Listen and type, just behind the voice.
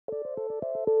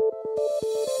Hello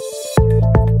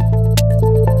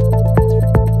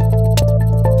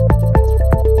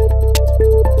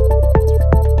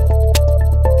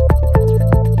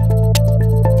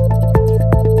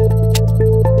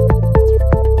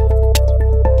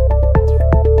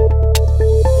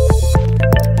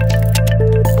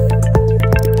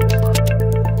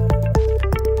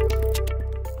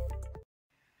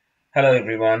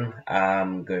everyone,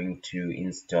 I'm going to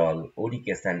install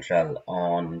ODK Central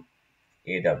on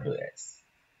AWS.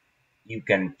 You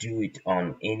can do it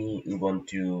on any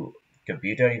Ubuntu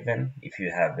computer even if you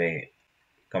have a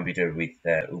computer with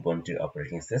the Ubuntu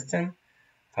operating system.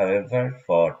 However,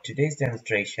 for today's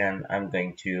demonstration, I'm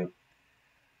going to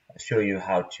show you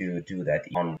how to do that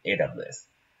on AWS.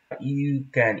 You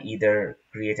can either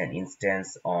create an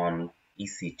instance on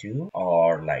EC2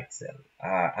 or Lightsail.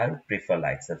 I would prefer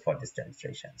Lightsail for this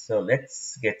demonstration. So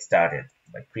let's get started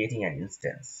by creating an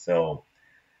instance. So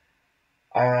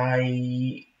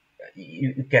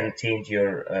you can change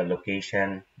your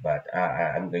location, but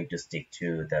I'm going to stick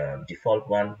to the default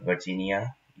one,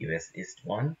 Virginia, US East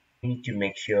 1. We need to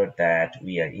make sure that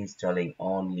we are installing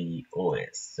only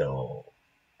OS.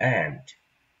 And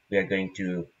we are going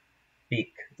to pick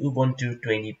Ubuntu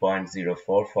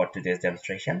 20.04 for today's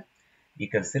demonstration. You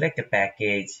can select a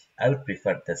package. I would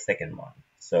prefer the second one.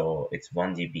 So it's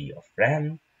 1 GB of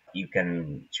RAM. You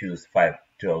can choose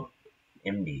 512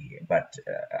 MB, but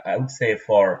I would say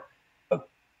for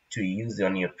to use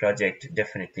on your project,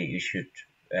 definitely you should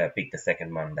pick the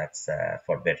second one. That's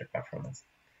for better performance.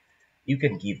 You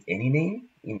can give any name.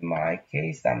 In my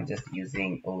case, I'm just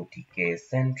using ODK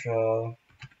Central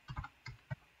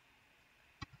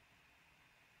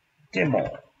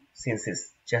Demo, since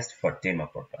it's just for demo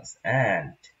purpose,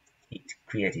 and hit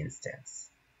create instance.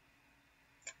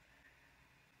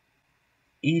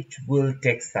 It will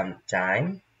take some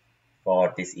time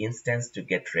for this instance to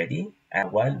get ready,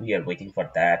 and while we are waiting for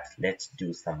that, let's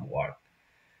do some work.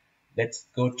 Let's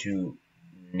go to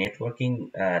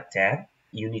networking tab.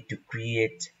 You need to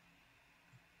create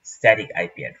static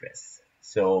IP address.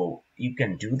 So you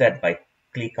can do that by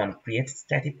click on create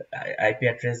static IP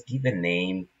address, give a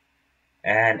name,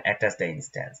 and attach the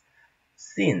instance.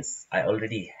 Since I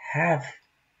already have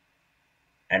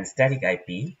an static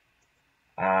IP,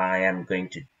 I am going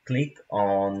to click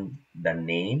on the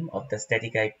name of the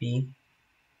static IP,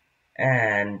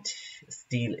 and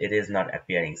still it is not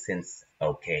appearing since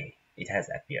okay, it has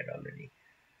appeared already.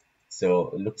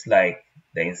 So it looks like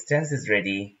the instance is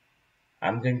ready.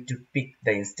 I'm going to pick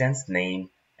the instance name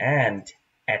and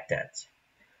attach.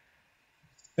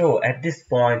 So at this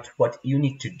point, what you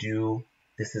need to do,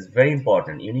 this is very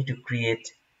important, you need to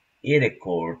create a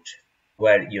record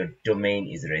where your domain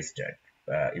is registered.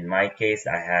 In my case,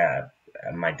 I have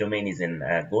my domain is in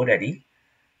GoDaddy.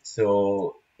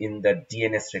 So in the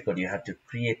DNS record, you have to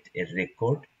create a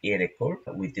record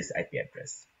with this IP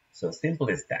address. So simple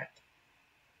as that.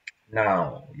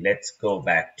 Now let's go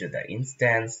back to the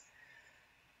instance,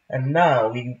 and now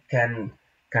we can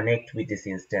connect with this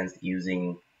instance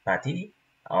using PuTTY,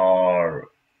 or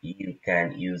you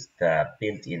can use the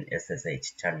built-in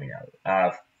SSH terminal.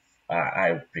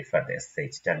 I would prefer the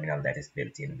SSH terminal that is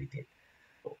built in with it.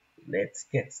 Let's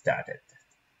get started.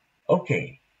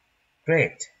 Okay,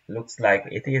 great. Looks like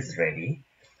it is ready.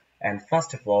 And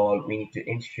first of all, we need to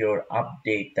ensure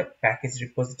update the package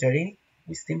repository.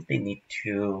 We simply need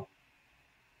to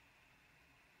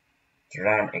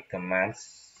run a command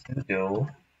sudo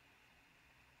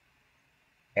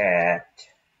apt-update.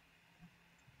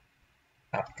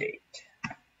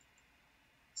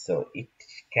 So it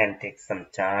can take some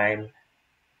time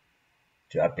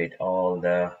to update all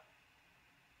the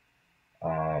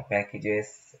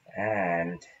packages,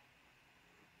 and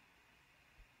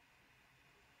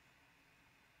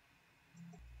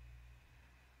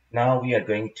now we are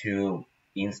going to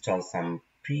install some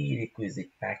prerequisite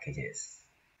packages.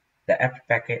 The apt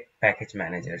package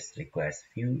managers requires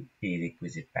few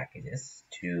prerequisite packages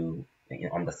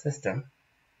on the system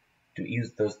to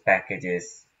use those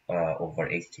packages over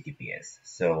HTTPS.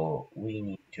 So we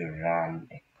need to run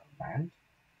a command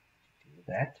to do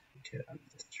that. I'm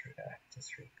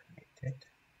just reconnect it.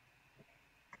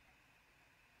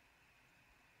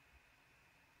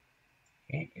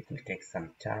 Okay, it will take some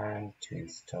time to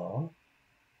install.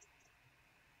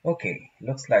 Okay,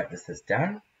 looks like this is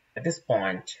done. At this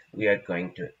point, we are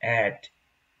going to add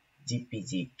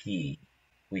GPG key,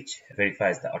 which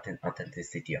verifies the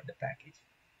authenticity of the package.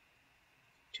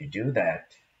 To do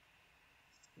that,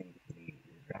 simply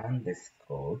run this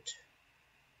code.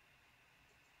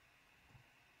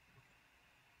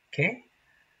 Okay,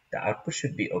 the output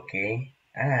should be okay,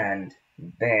 and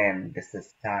then this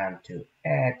is time to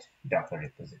add Docker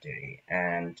repository,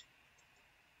 and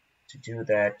to do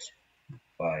that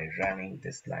by running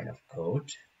this line of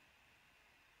code.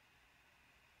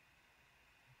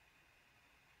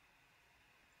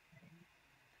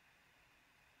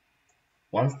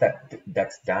 Once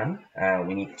that's done,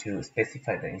 we need to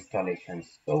specify the installation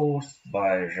source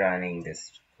by running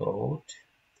this code.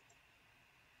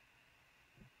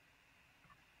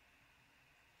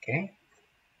 Okay,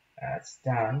 that's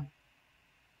done,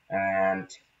 and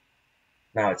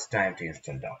now it's time to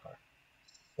install Docker.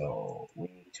 So we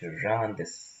need to run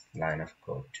this line of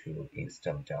code to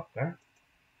install Docker.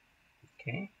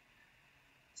 Okay,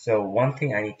 so one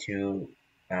thing I need to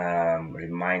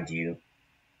remind you,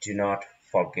 do not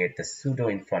forget the sudo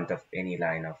in front of any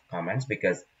line of commands,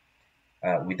 because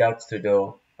without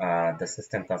sudo, the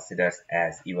system considers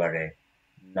as you are a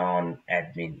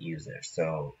non-admin user,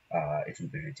 so it will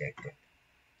be rejected.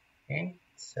 Okay,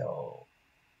 so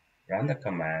run the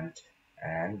command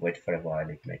and wait for a while.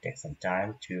 It may take some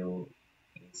time to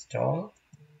install.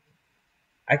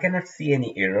 I cannot see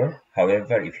any error.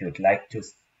 However, if you would like to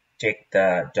check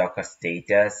the Docker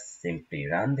status, simply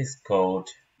run this code,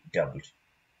 double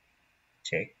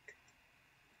check.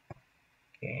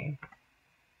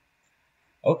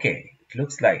 Okay, it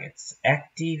looks like it's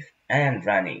active and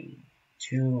running.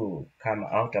 To come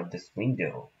out of this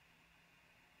window,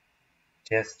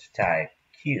 just type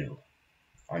Q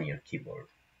on your keyboard.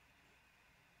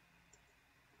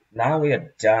 Now we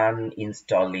are done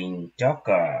installing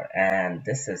Docker, and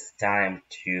this is time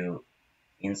to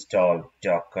install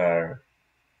Docker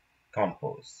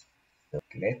Compose. So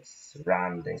let's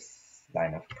run this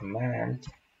line of command.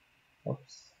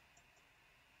 Oops.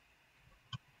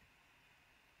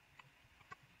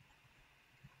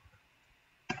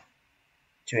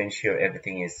 To ensure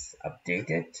everything is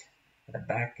updated at the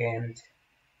back end.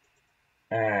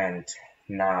 And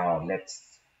now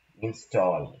let's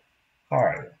install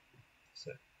curl.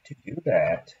 So to do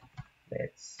that,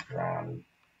 let's run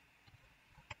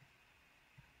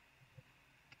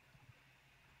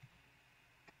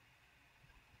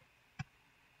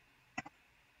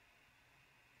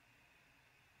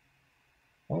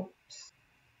oops.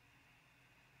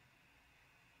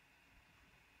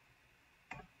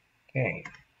 Okay,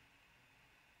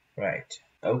 right.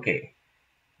 Okay,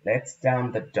 let's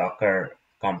down the Docker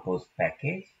Compose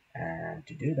package, and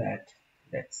to do that,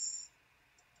 let's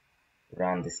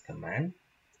run this command.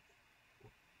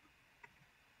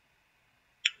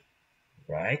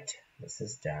 Right, this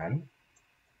is done.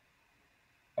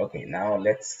 Okay, now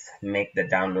let's make the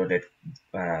downloaded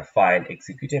file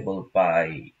executable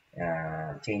by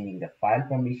changing the file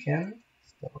permission.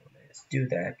 So let's do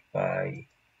that by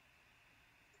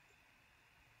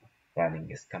running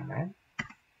this command.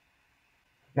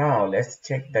 Now let's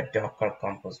check the Docker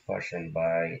Compose version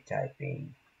by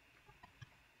typing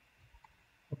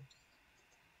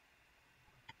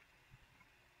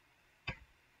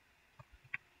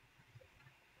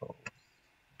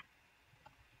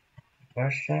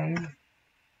version.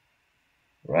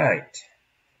 Right.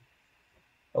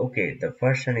 Okay, the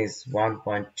version is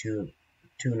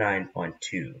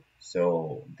 1.229.2.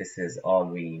 So this is all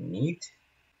we need.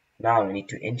 Now we need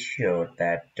to ensure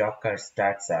that Docker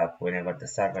starts up whenever the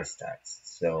server starts.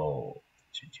 So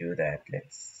to do that,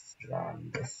 let's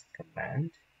run this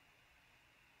command.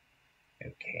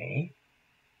 Okay.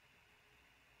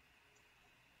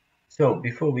 So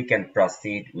before we can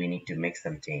proceed, we need to make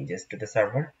some changes to the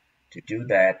server. To do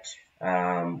that,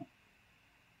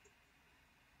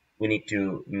 we need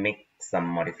to make some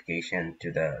modification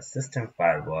to the system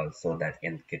firewall so that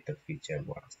encrypted feature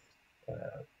works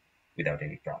without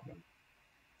any problem.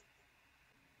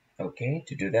 Okay,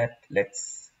 to do that,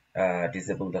 let's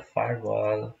disable the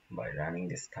firewall by running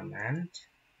this command.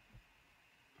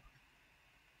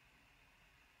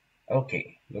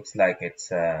 Okay, looks like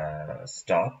it's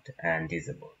stopped and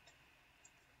disabled.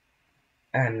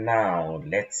 And now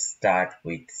let's start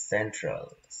with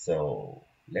Central. So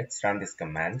let's run this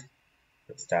command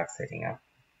to start setting up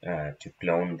to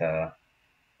clone the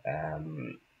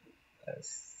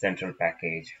Central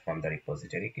package from the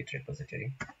repository, Git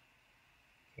repository.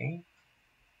 Okay,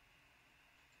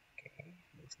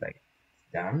 looks like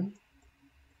it's done.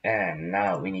 And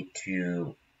now we need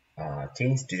to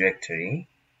change directory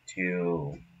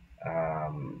to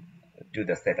do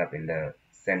the setup in the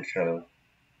Central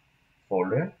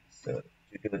folder. So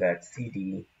to do that,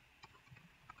 cd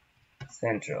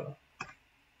Central.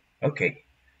 Okay,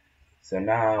 so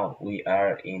now we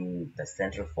are in the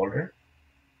Central folder.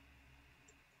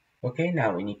 Okay,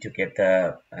 now we need to get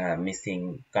the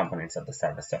missing components of the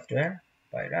server software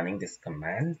by running this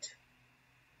command.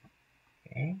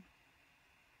 Okay,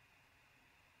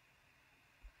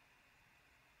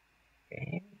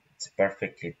 okay, it's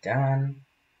perfectly done.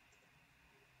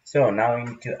 So now we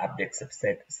need to update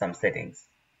some settings.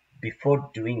 Before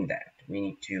doing that, we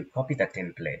need to copy the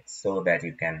template so that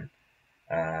you can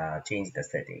change the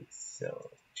settings. So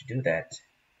to do that,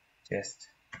 just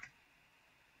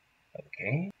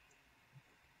okay.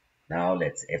 Now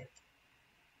let's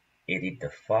edit the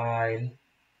file.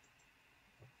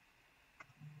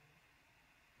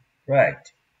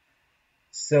 Right.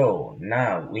 So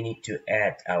now we need to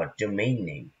add our domain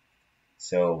name.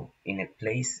 So in a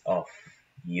place of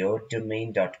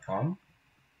yourdomain.com,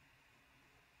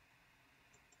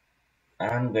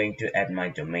 I'm going to add my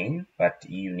domain, but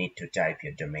you need to type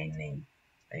your domain name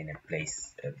in a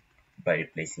place by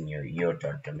replacing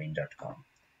your.domain.com.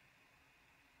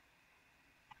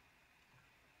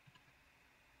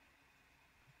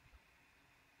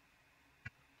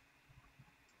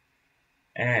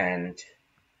 And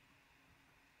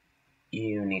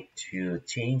you need to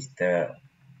change the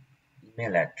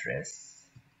email address.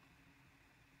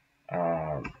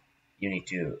 You need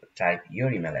to type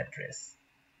your email address.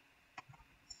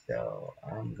 So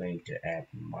I'm going to add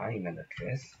my email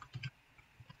address.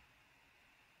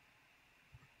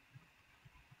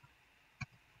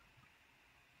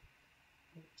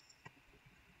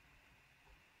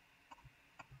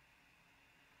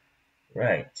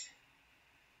 Right.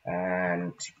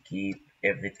 And keep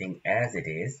everything as it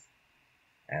is.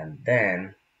 And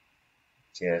then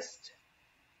just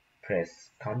press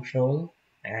Ctrl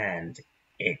and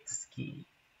X key.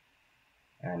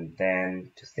 And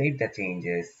then to save the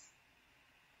changes,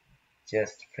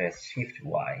 just press Shift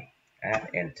Y and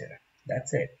enter.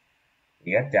 That's it.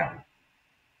 We are done.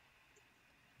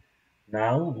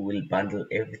 Now we'll bundle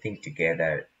everything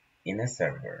together in a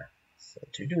server. So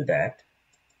to do that,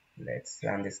 let's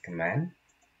run this command.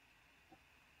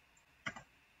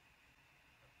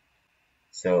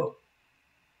 So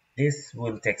this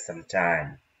will take some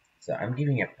time. So I'm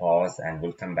giving a pause and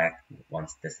we'll come back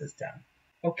once this is done.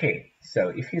 Okay, so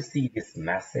if you see this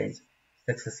message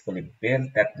successfully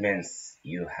built, that means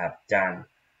you have done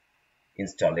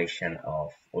installation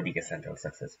of ODK Central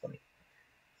successfully.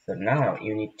 So now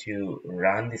you need to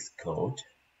run this code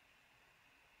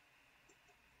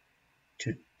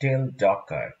to tell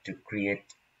Docker to create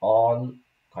all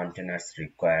containers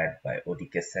required by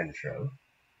ODK Central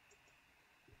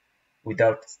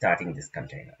without starting this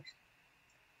container.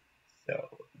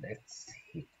 So let's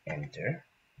hit enter.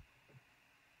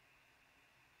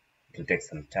 It will take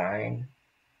some time.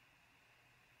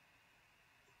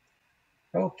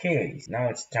 Okay, now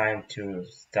it's time to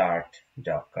start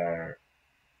Docker.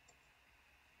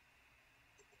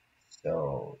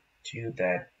 So do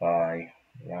that by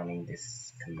running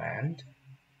this command.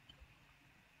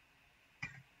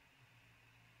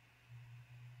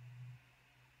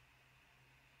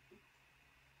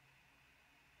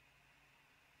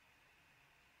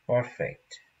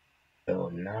 Perfect. So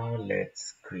now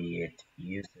let's create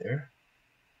user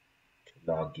to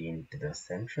log into the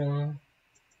central.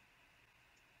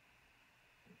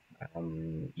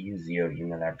 Use your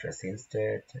email address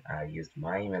instead. I used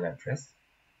my email address.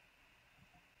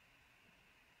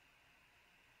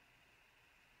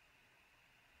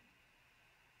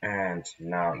 And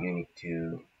now you need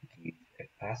to give a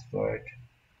password.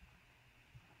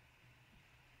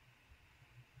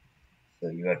 So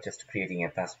you are just creating a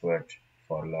password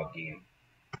for login.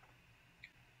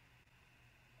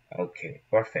 Okay,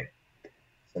 perfect.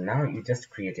 So now you just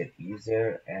created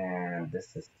user and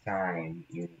this is time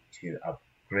you need to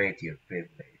upgrade your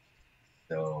privilege.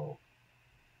 So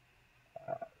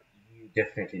you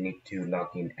definitely need to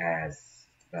log in as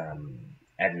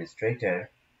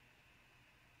administrator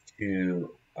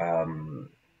to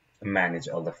manage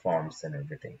all the forms and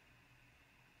everything.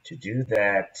 To do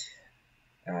that,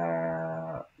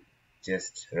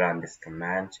 just run this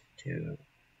command to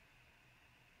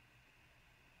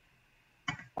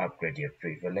upgrade your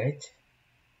privilege.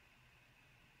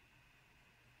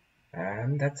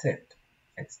 And that's it.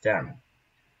 It's done.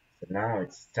 So now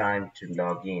it's time to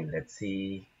log in. Let's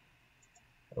see.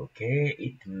 Okay,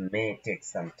 it may take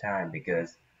some time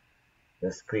because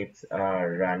the scripts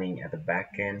are running at the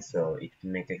back end, so it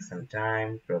may take some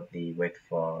time. Probably wait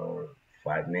for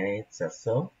 5 minutes or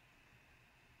so.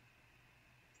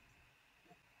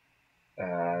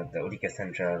 The ODK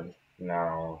Central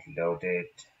now loaded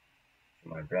to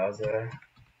my browser.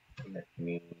 Let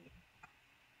me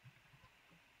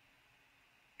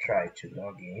try to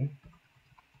log in.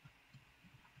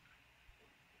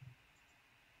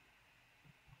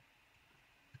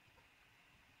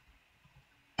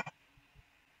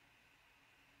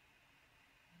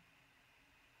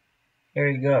 There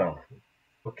you go.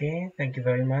 Okay, thank you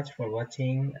very much for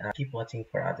watching. Keep watching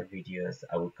for other videos.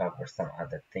 I will cover some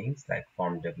other things like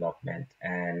form development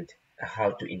and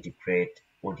how to integrate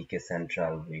ODK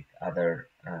Central with other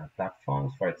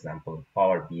platforms, for example,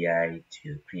 Power BI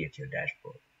to create your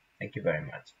dashboard. Thank you very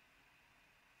much.